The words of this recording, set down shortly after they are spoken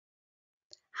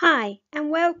Hi,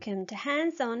 and welcome to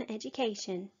Hands-On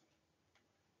Education.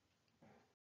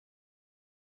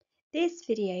 This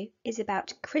video is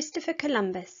about Christopher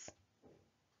Columbus.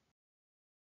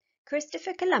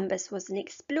 Christopher Columbus was an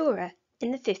explorer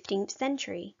in the 15th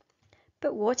century.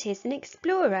 But what is an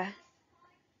explorer?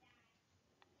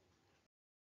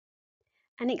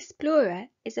 An explorer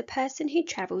is a person who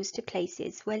travels to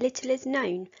places where little is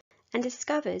known and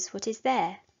discovers what is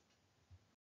there.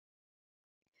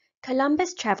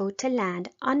 Columbus travelled to land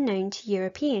unknown to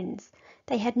Europeans.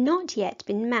 They had not yet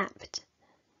been mapped.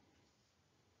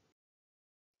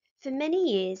 For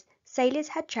many years, sailors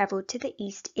had travelled to the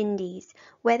East Indies,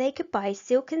 where they could buy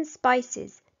silk and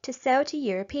spices to sell to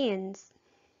Europeans.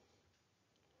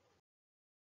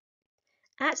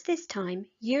 At this time,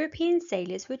 European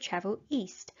sailors would travel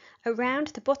east, around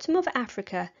the bottom of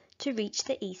Africa, to reach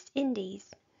the East Indies.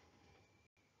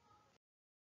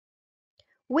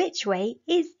 Which way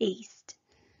is east?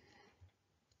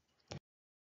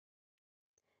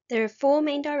 There are four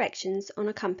main directions on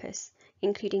a compass,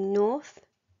 including north,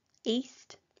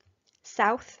 east,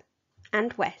 south,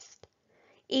 and west.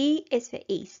 E is for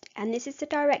east, and this is the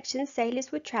direction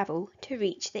sailors would travel to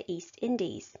reach the East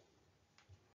Indies.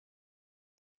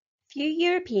 Few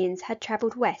Europeans had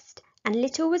travelled west, and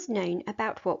little was known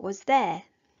about what was there.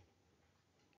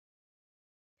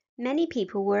 Many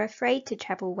people were afraid to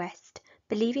travel west,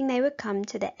 believing they would come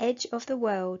to the edge of the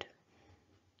world.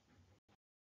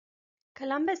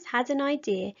 Columbus had an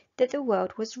idea that the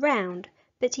world was round,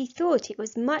 but he thought it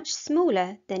was much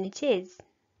smaller than it is.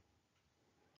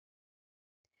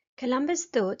 Columbus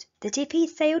thought that if he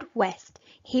sailed west,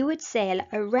 he would sail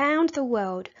around the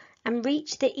world and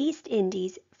reach the East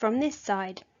Indies from this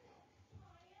side.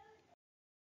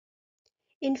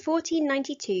 In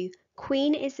 1492,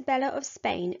 Queen Isabella of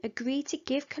Spain agreed to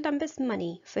give Columbus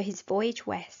money for his voyage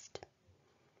west.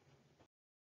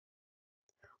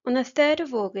 On the 3rd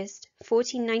of August,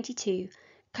 1492,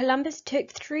 Columbus took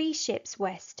 3 ships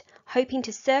west, hoping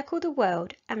to circle the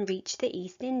world and reach the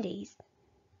East Indies.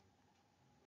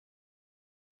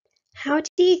 How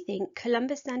do you think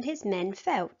Columbus and his men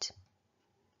felt?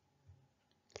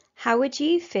 How would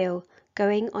you feel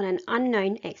going on an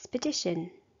unknown expedition?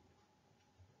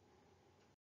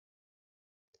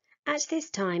 At this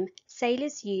time,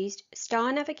 sailors used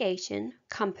star navigation,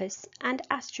 compass, and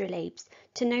astrolabes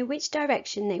to know which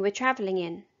direction they were travelling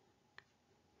in.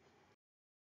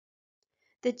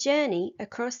 The journey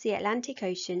across the Atlantic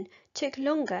Ocean took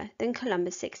longer than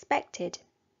Columbus expected.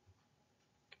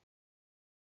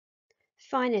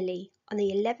 Finally, on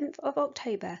the 11th of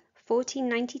October,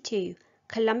 1492,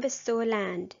 Columbus saw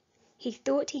land. He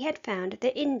thought he had found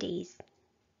the Indies.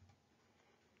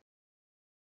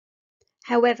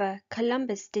 However,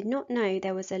 Columbus did not know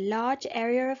there was a large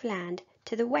area of land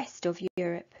to the west of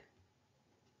Europe.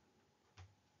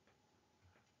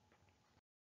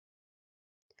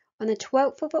 On the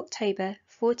 12th of October,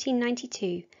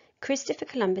 1492, Christopher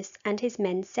Columbus and his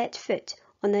men set foot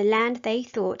on the land they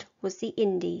thought was the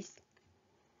Indies.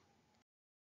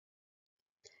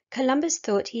 Columbus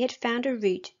thought he had found a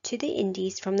route to the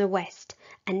Indies from the west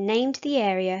and named the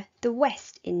area the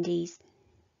West Indies.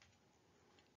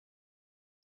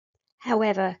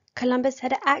 However, Columbus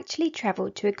had actually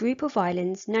travelled to a group of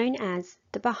islands known as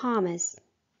the Bahamas.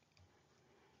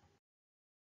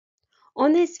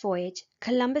 On this voyage,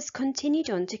 Columbus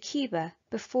continued on to Cuba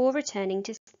before returning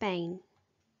to Spain.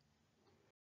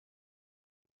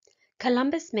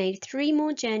 Columbus made 3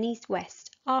 more journeys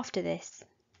west after this.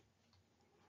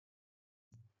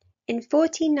 In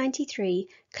 1493,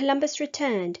 Columbus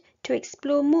returned to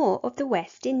explore more of the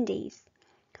West Indies.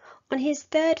 On his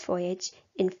 3rd voyage,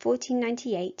 in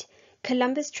 1498,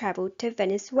 Columbus travelled to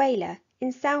Venezuela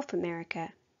in South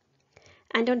America.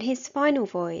 And on his final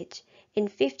voyage, in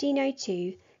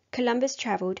 1502, Columbus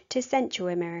travelled to Central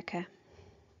America.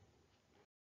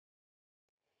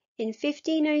 In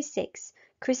 1506,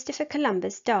 Christopher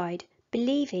Columbus died,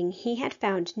 believing he had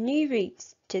found new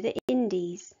routes to the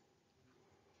Indies.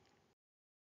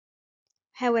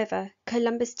 However,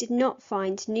 Columbus did not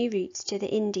find new routes to the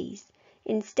Indies.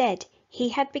 Instead, he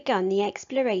had begun the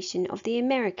exploration of the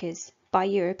Americas by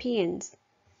Europeans.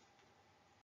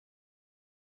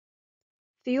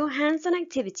 For your hands-on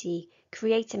activity,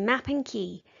 create a map and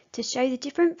key to show the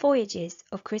different voyages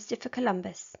of Christopher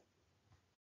Columbus.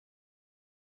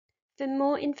 For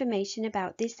more information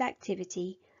about this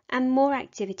activity and more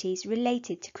activities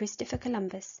related to Christopher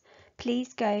Columbus,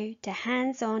 please go to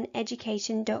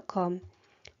handsoneducation.com.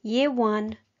 Year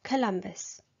 1,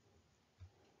 Columbus.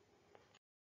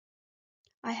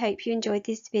 I hope you enjoyed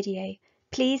this video.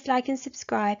 Please like and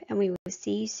subscribe, and we will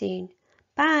see you soon.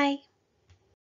 Bye!